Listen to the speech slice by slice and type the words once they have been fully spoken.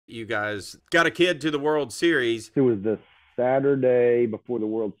You guys got a kid to the World Series. It was the Saturday before the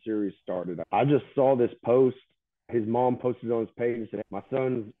World Series started. I just saw this post. His mom posted on his page and said, my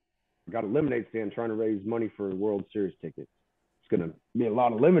son's got a lemonade stand trying to raise money for World Series tickets. It's going to be a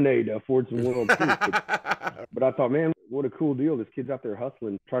lot of lemonade to afford some World Series tickets. But I thought, man, what a cool deal. This kid's out there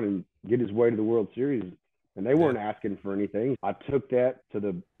hustling, trying to get his way to the World Series. And they weren't asking for anything. I took that to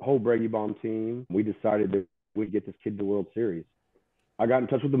the whole Breggy Bomb team. We decided that we'd get this kid to the World Series. I got in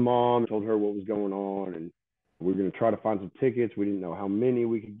touch with the mom, told her what was going on, and we were going to try to find some tickets. We didn't know how many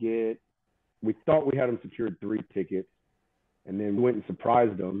we could get. We thought we had them secured 3 tickets, and then we went and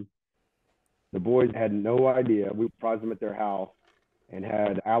surprised them. The boys had no idea. We surprised them at their house and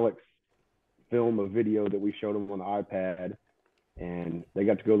had Alex film a video that we showed them on the iPad, and they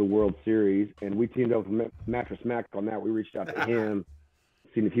got to go to the World Series. And we teamed up with Mattress Mack on that. We reached out to him,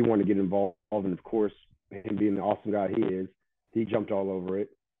 seeing if he wanted to get involved. And, of course, him being the awesome guy he is, he jumped all over it.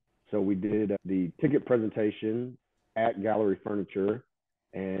 So we did the ticket presentation at Gallery Furniture.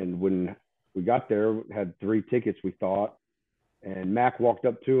 And when we got there, we had 3 tickets, we thought. And Mac walked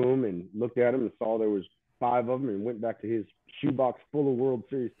up to him and looked at him and saw there was 5 of them and went back to his shoebox full of World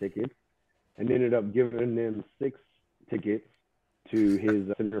Series tickets and ended up giving them 6 tickets to his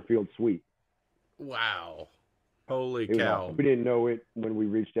centerfield suite. Wow. Holy cow. Awesome. We didn't know it when we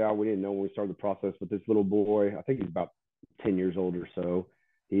reached out. We didn't know when we started the process. But this little boy, I think he's about 10 years old or so,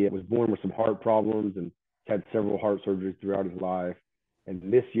 he was born with some heart problems and had several heart surgeries throughout his life.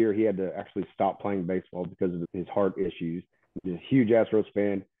 And this year he had to actually stop playing baseball because of his heart issues. He's a huge Astros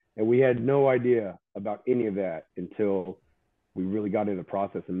fan. And we had no idea about any of that until we really got into the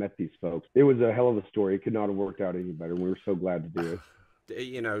process and met these folks. It was a hell of a story. It could not have worked out any better. We were so glad to do it.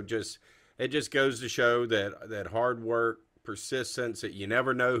 You know, it just goes to show that hard work, persistence, that you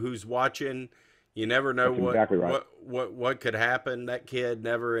never know who's watching. You never know what could happen. That kid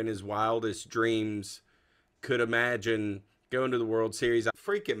never in his wildest dreams could imagine going to the World Series.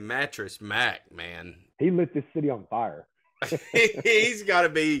 Freaking Mattress Mack, man. He lit this city on fire. He's got to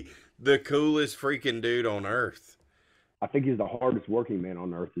be the coolest freaking dude on earth. I think he's the hardest working man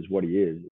on earth is what he is.